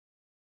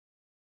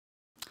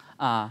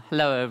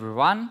Hello,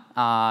 everyone.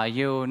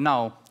 You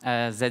know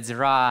that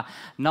there are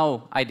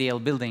no ideal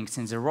buildings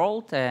in the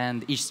world,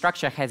 and each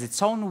structure has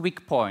its own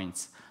weak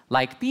points.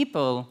 Like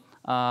people,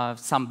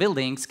 some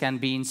buildings can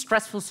be in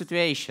stressful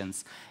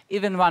situations.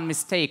 Even one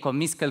mistake or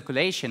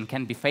miscalculation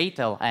can be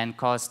fatal and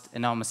cost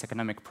enormous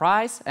economic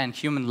price and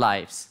human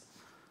lives.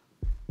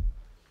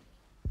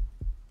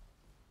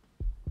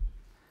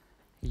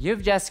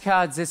 You've just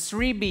heard the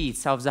 3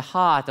 beats of the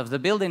heart of the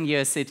building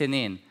you're sitting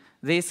in.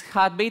 This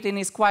heartbeating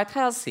is quite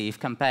healthy if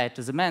compared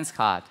to the man's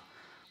heart.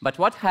 But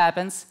what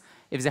happens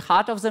if the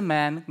heart of the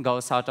man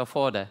goes out of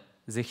order?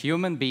 The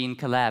human being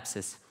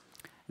collapses.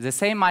 The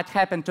same might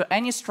happen to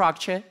any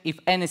structure if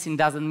anything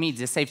doesn't meet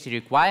the safety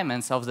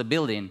requirements of the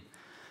building.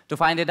 To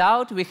find it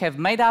out, we have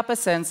made up a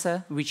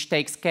sensor which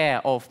takes care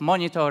of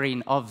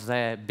monitoring of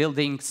the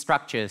building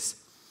structures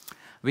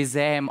with the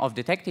aim of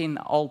detecting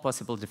all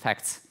possible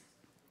defects.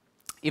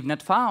 If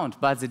not found,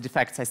 but the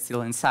defects are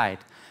still inside,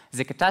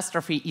 the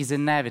catastrophe is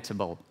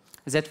inevitable.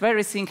 That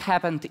very thing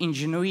happened in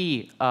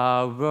Genui,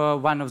 where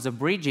one of the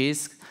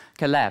bridges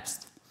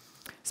collapsed.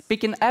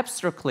 Speaking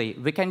abstractly,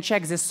 we can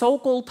check the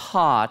so-called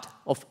heart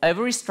of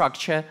every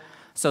structure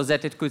so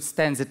that it could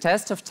stand the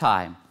test of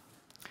time.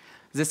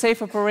 The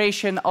safe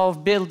operation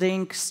of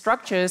building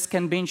structures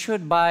can be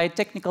ensured by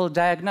technical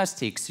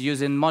diagnostics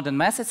using modern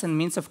methods and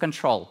means of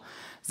control.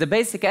 The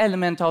basic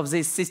element of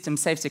this system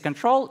safety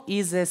control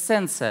is a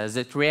sensor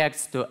that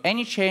reacts to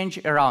any change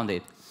around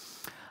it.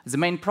 The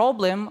main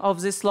problem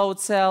of this load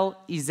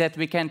cell is that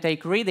we can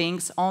take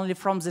readings only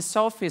from the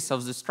surface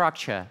of the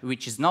structure,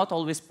 which is not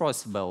always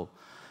possible.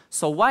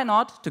 So why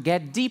not to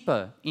get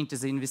deeper into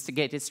the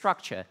investigated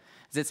structure?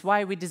 That's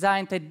why we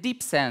designed a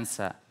deep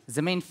sensor.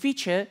 The main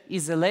feature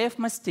is a layer of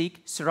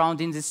mastic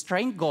surrounding the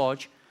strained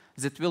gauge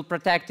that will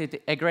protect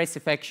the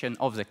aggressive action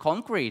of the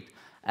concrete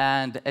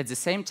and at the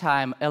same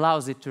time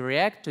allows it to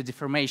react to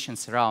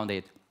deformations around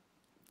it.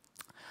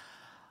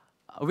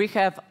 We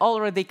have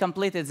already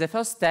completed the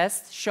first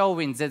test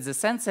showing that the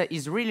sensor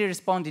is really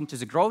responding to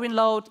the growing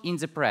load in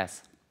the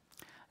press.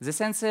 The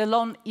sensor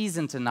alone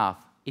isn't enough.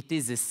 It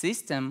is the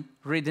system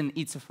reading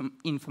its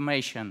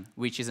information,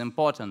 which is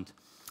important.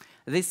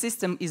 This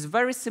system is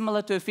very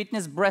similar to a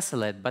fitness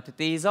bracelet, but it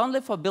is only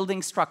for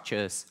building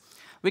structures.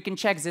 We can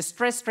check the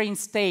stress-strain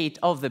state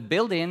of the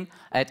building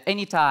at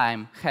any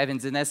time, having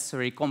the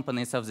necessary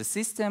components of the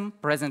system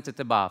presented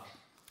above.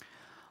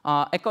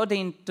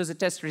 According to the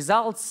test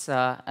results,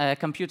 a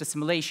computer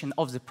simulation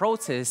of the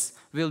process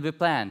will be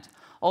planned.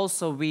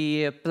 Also,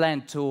 we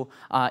plan to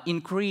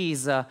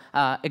increase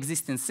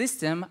existing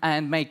system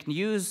and make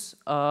use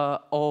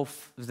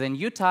of the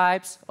new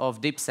types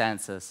of deep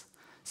sensors.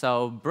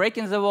 So,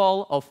 breaking the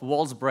wall of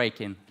walls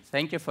breaking.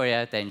 Thank you for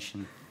your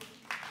attention.